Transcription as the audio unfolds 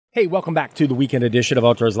Hey, welcome back to the weekend edition of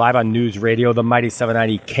Outdoors Live on News Radio, the Mighty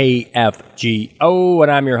 790 KFGO,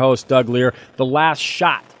 and I'm your host, Doug Lear. The last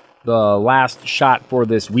shot for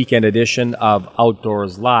this weekend edition of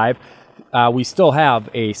Outdoors Live. We still have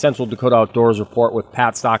a Central Dakota Outdoors report with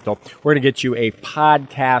Pat Stockdale. We're going to get you a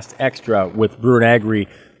podcast extra with Brewer and Agri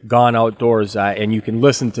Gone Outdoors, and you can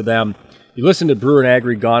listen to them. You listen to Brewer and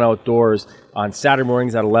Agri Gone Outdoors on Saturday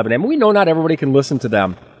mornings at 11 a.m. We know not everybody can listen to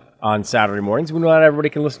them on Saturday mornings. We know not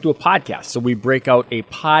everybody can listen to a podcast, so we break out a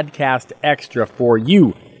podcast extra for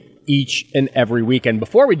you each and every weekend.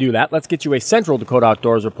 Before we do that, let's get you a Central Dakota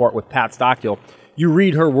Outdoors report with Pat Stockdale. You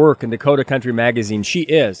read her work in Dakota Country Magazine. She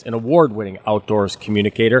is an award-winning outdoors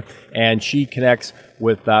communicator, and she connects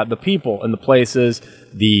with the people and the places,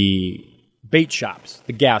 the bait shops,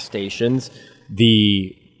 the gas stations,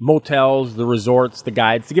 the motels, the resorts, the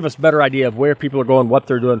guides, to give us a better idea of where people are going, what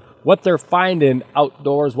they're doing, what they're finding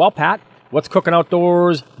outdoors. Well, Pat, what's cooking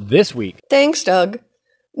outdoors this week? Thanks, Doug.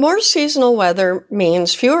 More seasonal weather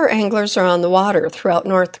means fewer anglers are on the water throughout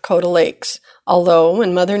North Dakota lakes. Although,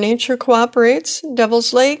 when Mother Nature cooperates,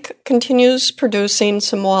 Devil's Lake continues producing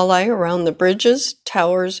some walleye around the bridges,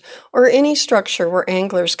 towers, or any structure where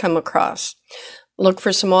anglers come across. Look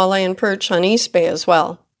for some walleye and perch on East Bay as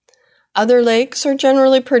well. Other lakes are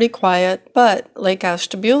generally pretty quiet, but Lake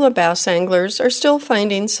Ashtabula bass anglers are still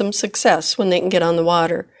finding some success when they can get on the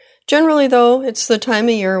water. Generally, though, it's the time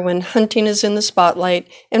of year when hunting is in the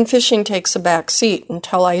spotlight and fishing takes a back seat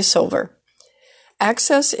until ice over.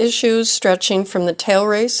 Access issues stretching from the tail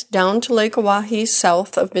race down to Lake Oahe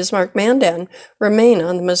south of Bismarck-Mandan remain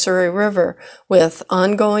on the Missouri River, with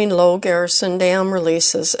ongoing low Garrison Dam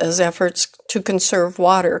releases as efforts to conserve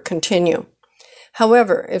water continue.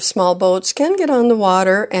 However, if small boats can get on the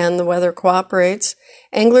water and the weather cooperates,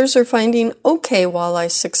 anglers are finding okay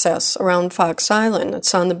walleye success around Fox Island,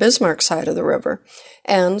 that's on the Bismarck side of the river,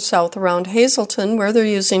 and south around Hazelton, where they're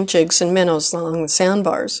using jigs and minnows along the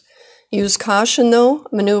sandbars. Use caution, though,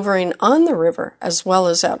 maneuvering on the river as well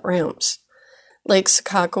as at ramps. Lake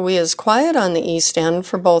Sakakawea is quiet on the east end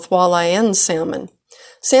for both walleye and salmon.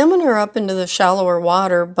 Salmon are up into the shallower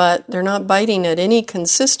water, but they're not biting at any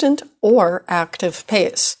consistent or active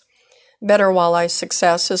pace. Better walleye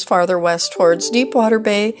success is farther west towards Deepwater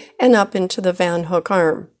Bay and up into the Van Hook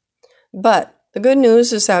Arm. But the good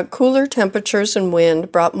news is that cooler temperatures and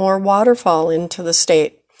wind brought more waterfall into the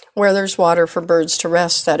state, where there's water for birds to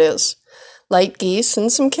rest, that is. Light geese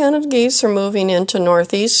and some Canada geese are moving into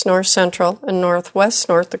northeast, north central, and northwest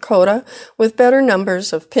North Dakota with better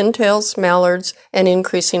numbers of pintails, mallards, and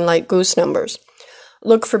increasing light goose numbers.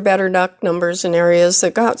 Look for better duck numbers in areas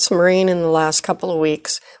that got some rain in the last couple of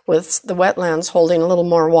weeks, with the wetlands holding a little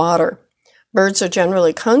more water. Birds are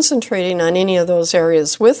generally concentrating on any of those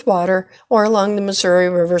areas with water or along the Missouri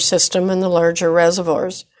River system and the larger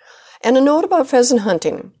reservoirs. And a note about pheasant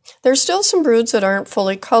hunting. There's still some broods that aren't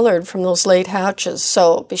fully colored from those late hatches,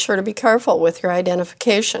 so be sure to be careful with your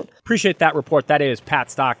identification. Appreciate that report. That is Pat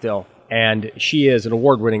Stockdale, and she is an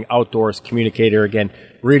award-winning outdoors communicator. Again,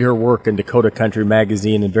 read her work in Dakota Country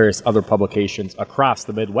Magazine and various other publications across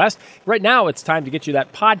the Midwest. Right now, it's time to get you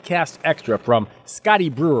that podcast extra from Scotty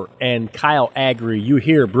Brewer and Kyle Agri. You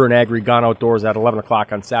hear Brewer and Agri Gone Outdoors at 11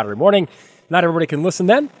 o'clock on Saturday morning. Not everybody can listen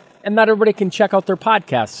then, and not everybody can check out their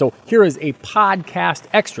podcast. So here is a podcast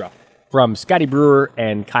extra from Scotty Brewer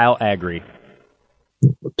and Kyle Agri.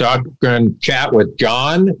 Talk and chat with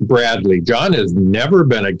John Bradley. John has never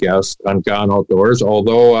been a guest on Gone Outdoors,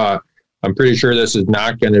 although I'm pretty sure this is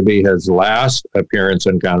not going to be his last appearance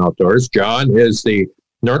on Gone Outdoors. John is the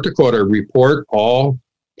North Dakota Report All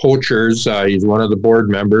Poachers. He's one of the board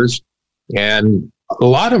members. And a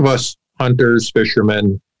lot of us hunters,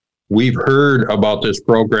 fishermen, we've heard about this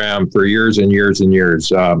program for years and years and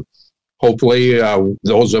years. Hopefully,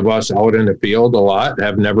 those of us out in the field a lot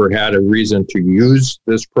have never had a reason to use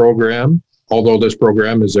this program, although this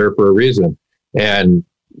program is there for a reason. And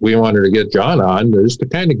we wanted to get John on just to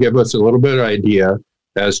kind of give us a little bit of idea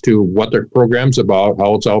as to what the program's about,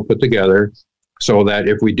 how it's all put together, so that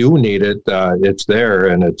if we do need it, it's there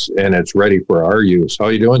and it's ready for our use. How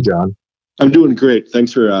are you doing, John? I'm doing great.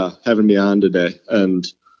 Thanks for having me on today. And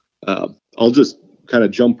I'll just kind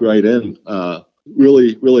of jump right in.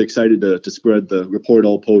 Really excited to spread the Report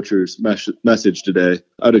All Poachers message today.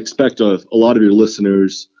 I'd expect a lot of your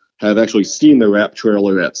listeners have actually seen the wrap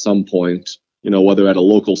trailer at some point, whether at a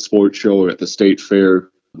local sports show or at the state fair.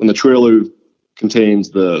 And the trailer contains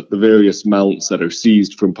the various mounts that are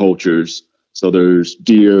seized from poachers. So there's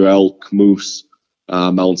deer, elk, moose,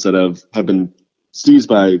 mounts that have been seized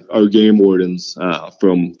by our game wardens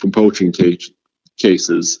from poaching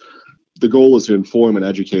cases. the goal is to inform and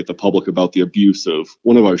educate the public about the abuse of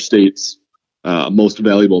one of our state's most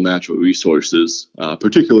valuable natural resources,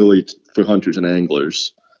 particularly for hunters and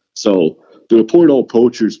anglers. So the Report All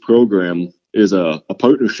Poachers program is a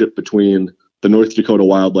partnership between the North Dakota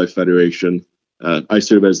Wildlife Federation. I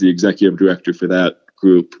serve as the executive director for that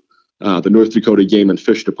group, the North Dakota Game and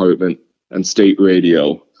Fish Department, and state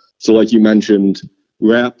radio. So like you mentioned,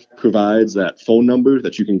 RAP provides that phone number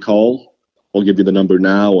that you can call. I'll give you the number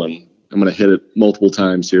now, and I'm going to hit it multiple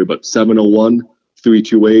times here, but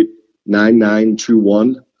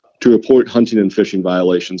 701-328-9921 to report hunting and fishing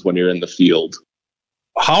violations when you're in the field.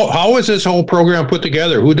 How is this whole program put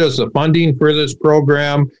together? Who does the funding for this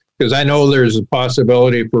program? Because I know there's a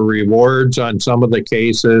possibility for rewards on some of the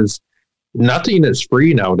cases. Nothing is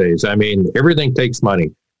free nowadays. I mean, everything takes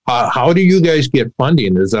money. How do you guys get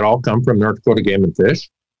funding? Does that all come from North Dakota Game and Fish?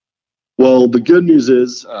 Well, the good news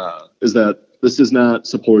is that this is not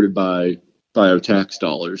supported by our tax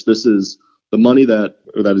dollars. This is the money that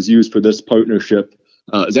is used for this partnership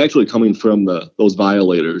is actually coming from those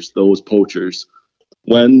violators, those poachers.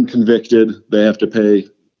 When convicted, they have to pay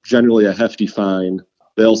generally a hefty fine.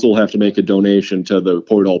 They also have to make a donation to the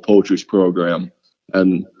Report All Poachers program.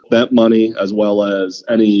 And that money, as well as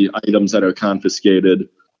any items that are confiscated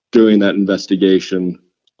during that investigation,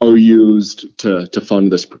 are used to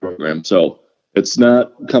fund this program. So it's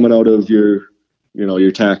not coming out of your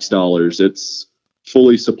tax dollars. It's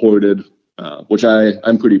fully supported, which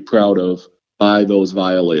I'm pretty proud of, by those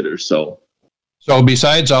violators. So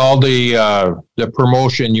besides all the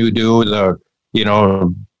promotion you do,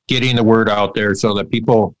 getting the word out there so that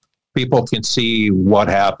people can see what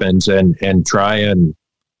happens and try and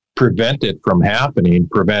prevent it from happening,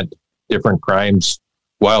 prevent different crimes,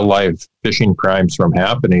 wildlife fishing crimes from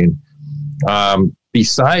happening.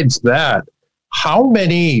 Besides that, how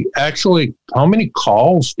many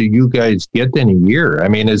calls do you guys get in a year? I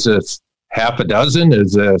mean, is this half a dozen?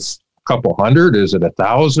 Is this a couple hundred? Is it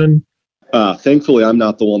 1,000? Thankfully, I'm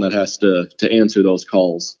not the one that has to answer those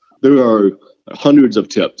calls. There are hundreds of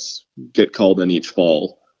tips get called in each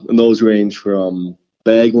fall, and those range from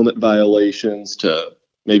bag limit violations to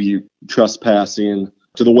maybe trespassing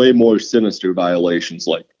to the way more sinister violations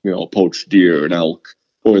like, poached deer or an elk,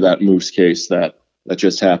 or that moose case that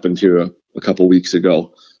just happened here a couple weeks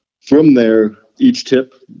ago. From there, each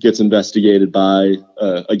tip gets investigated by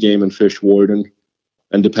a game and fish warden,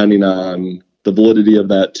 and depending on the validity of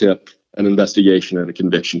that tip, an investigation and a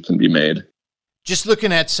conviction can be made. Just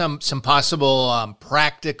looking at some possible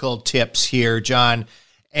practical tips here, John.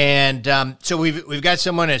 And so we've got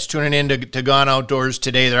someone that's tuning in to Gone Outdoors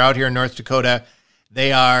today. They're out here in North Dakota.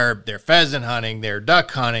 They're pheasant hunting, they're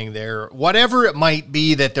duck hunting, they're whatever it might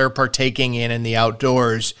be that they're partaking in the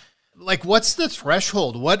outdoors. Like, what's the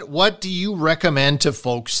threshold? What do you recommend to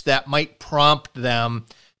folks that might prompt them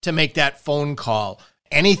to make that phone call?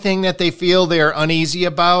 Anything that they feel they're uneasy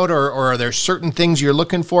about, or are there certain things you're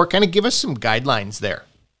looking for? Kind of give us some guidelines there.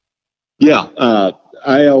 Yeah,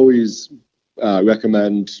 I always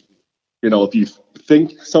recommend, if you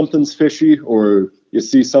think something's fishy or you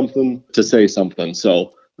see something, to say something.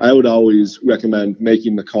 So I would always recommend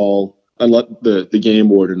making the call and let the game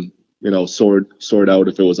warden, sort out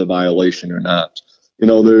if it was a violation or not.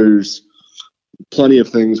 There's plenty of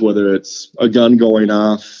things, whether it's a gun going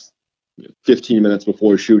off 15 minutes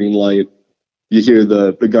before shooting light, you hear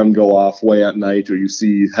the gun go off way at night, or you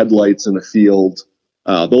see headlights in the field.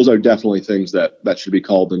 Those are definitely things that should be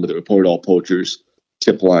called into the Report All Poachers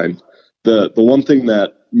tip line. The one thing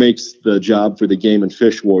that makes the job for the game and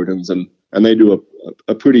fish wardens, and they do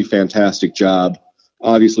a pretty fantastic job.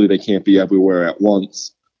 Obviously, they can't be everywhere at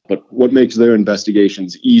once, but what makes their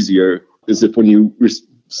investigations easier is if when you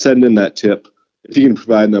send in that tip, if you can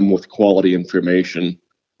provide them with quality information,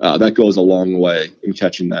 that goes a long way in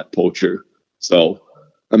catching that poacher. So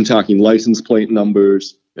I'm talking license plate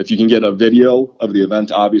numbers. If you can get a video of the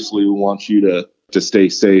event, obviously we want you to stay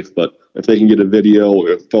safe, but if they can get a video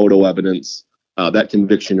or photo evidence, that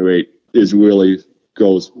conviction rate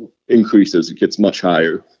increases. It gets much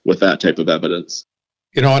higher with that type of evidence.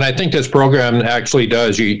 And I think this program actually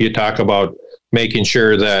does. You talk about making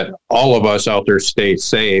sure that all of us out there stay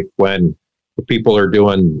safe when people are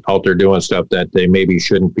out there doing stuff that they maybe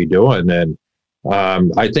shouldn't be doing. And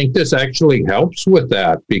I think this actually helps with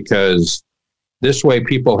that, because this way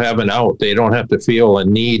people have an out. They don't have to feel a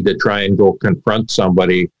need to try and go confront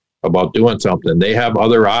somebody about doing something. They have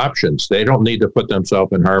other options. They don't need to put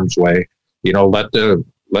themselves in harm's way. Let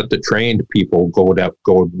the trained people go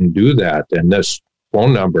and do that. And this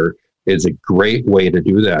phone number is a great way to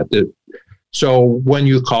do that. So when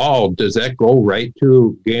you call, does that go right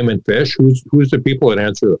to Game and Fish? Who's the people that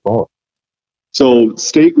answer the phone? So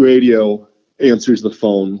state radio answers the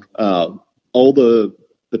phone. All the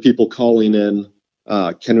people calling in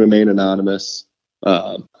can remain anonymous,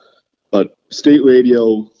 but state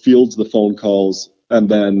radio fields the phone calls, and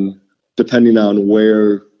then depending on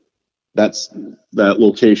where that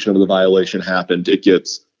location of the violation happened, it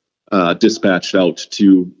gets dispatched out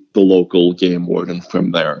to the local game warden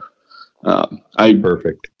from there.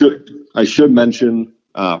 Perfect. I should mention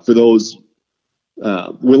for those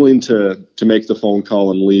willing to make the phone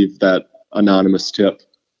call and leave that anonymous tip,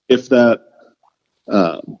 if that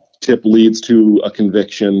tip leads to a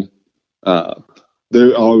conviction,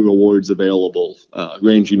 there are rewards available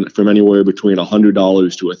ranging from anywhere between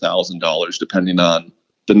 $100 to $1,000, depending on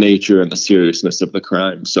the nature and the seriousness of the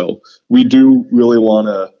crime. So we do really want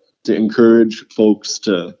to encourage folks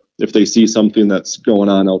to, if they see something that's going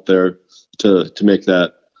on out there, to make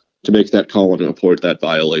that call and report that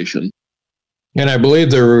violation. And I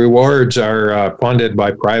believe the rewards are funded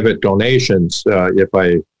by private donations, if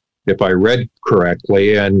I read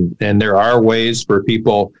correctly. And there are ways for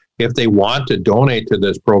people, if they want to donate to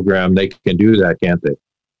this program, they can do that, can't they?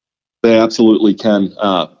 They absolutely can.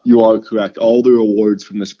 You are correct. All the rewards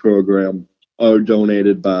from this program are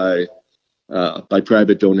donated by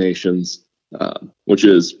private donations, which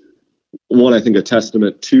is one, I think, a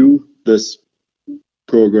testament to this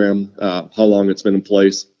program, how long it's been in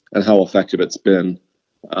place and how effective it's been.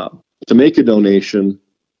 To make a donation,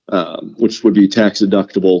 which would be tax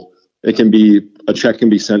deductible, a check can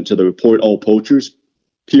be sent to the Report All Poachers,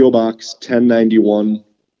 P.O. Box 1091,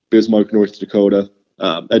 Bismarck, North Dakota.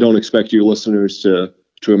 I don't expect your listeners to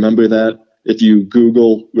remember that. If you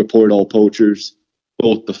Google Report All Poachers,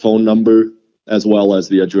 both the phone number as well as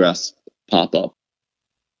the address pop up.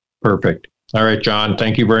 Perfect. All right, John,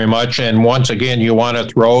 thank you very much. And once again, you want to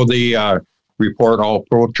throw the Report All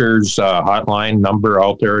Poachers hotline number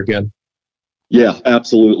out there again? Yeah,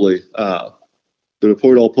 absolutely. The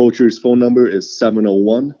Report All Poachers phone number is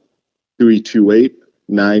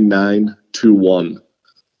 701-328-9921.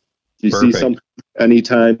 If you see something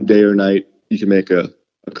anytime, day or night, you can make a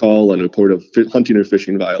call and report a hunting or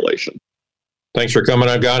fishing violation. Thanks for coming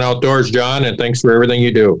on Gone Outdoors, John, and thanks for everything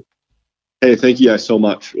you do. Hey, thank you guys so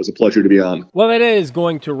much. It was a pleasure to be on. Well, that is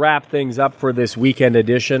going to wrap things up for this weekend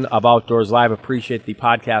edition of Outdoors Live. Appreciate the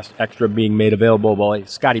podcast extra being made available by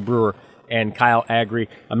Scotty Brewer and Kyle Agri.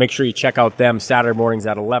 Make sure you check out them Saturday mornings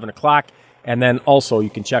at 11 o'clock. And then also you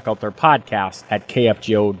can check out their podcast at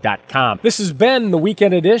kfgo.com. This has been the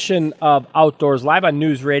weekend edition of Outdoors Live on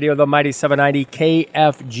News Radio, the Mighty 790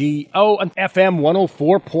 KFGO and FM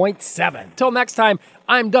 104.7. Till next time,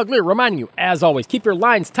 I'm Doug Lear reminding you, as always, keep your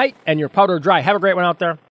lines tight and your powder dry. Have a great one out there.